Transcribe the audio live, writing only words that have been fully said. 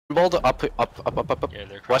Balled up. Yeah,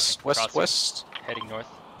 they're West. heading north.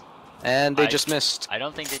 And they just missed. I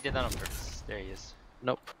don't think they did that on purpose. There he is.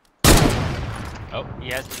 Nope. Oh, he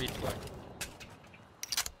has the redeploy.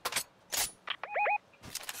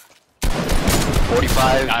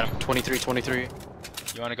 45. Got him. 23.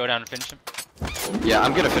 You want to go down and finish him? Yeah,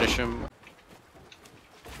 I'm gonna finish him.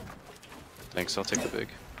 Thanks, I'll take the big.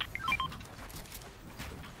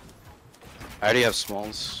 I already have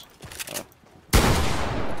smalls.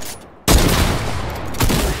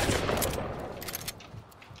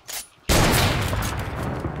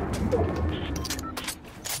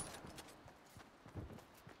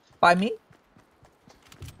 By me?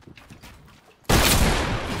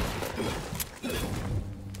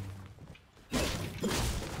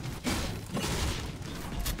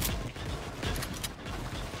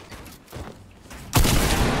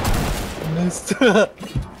 Missed.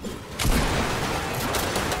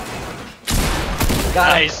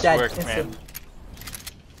 Nice work, man.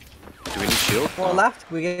 Do we need shield? 4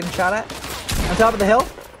 left. We getting shot at. On top of the hill.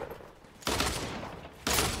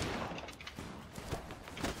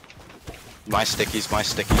 My stickies. Put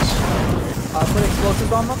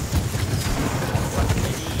explosives on them.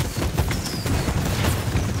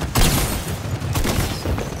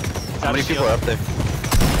 How many people are up there?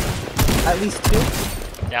 At least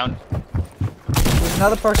 2. Down. There's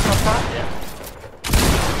another person on top. Yeah.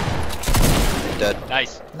 Dead.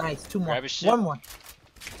 Nice. Nice. 2 more. Grab his shit. 1 more.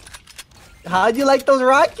 How'd you like those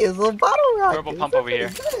rockets? Those bottle rockets. Purple pump over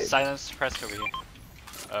here. Silence suppressed over here.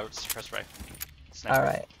 Suppressed rifle.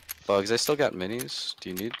 Alright. Bugs, I still got minis. Do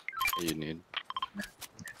you need? You need.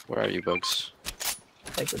 Where are you, Bugs?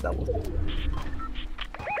 Take the double.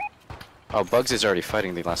 Oh, Bugs is already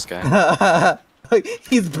fighting the last guy.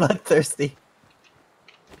 He's bloodthirsty.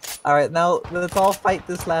 Alright, now let's all fight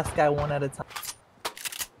this last guy one at a time.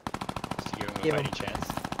 Give him a fighting chance.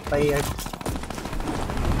 Fair.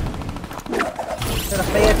 Get a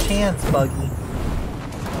fair chance, Buggy.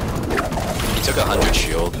 He took 100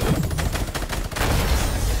 shield.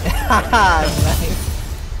 Nice.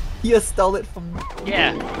 You stole it from me.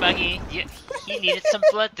 Yeah, Buggy, he needed some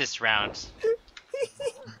blood this round.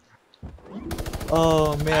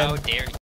 Oh man. How dare you.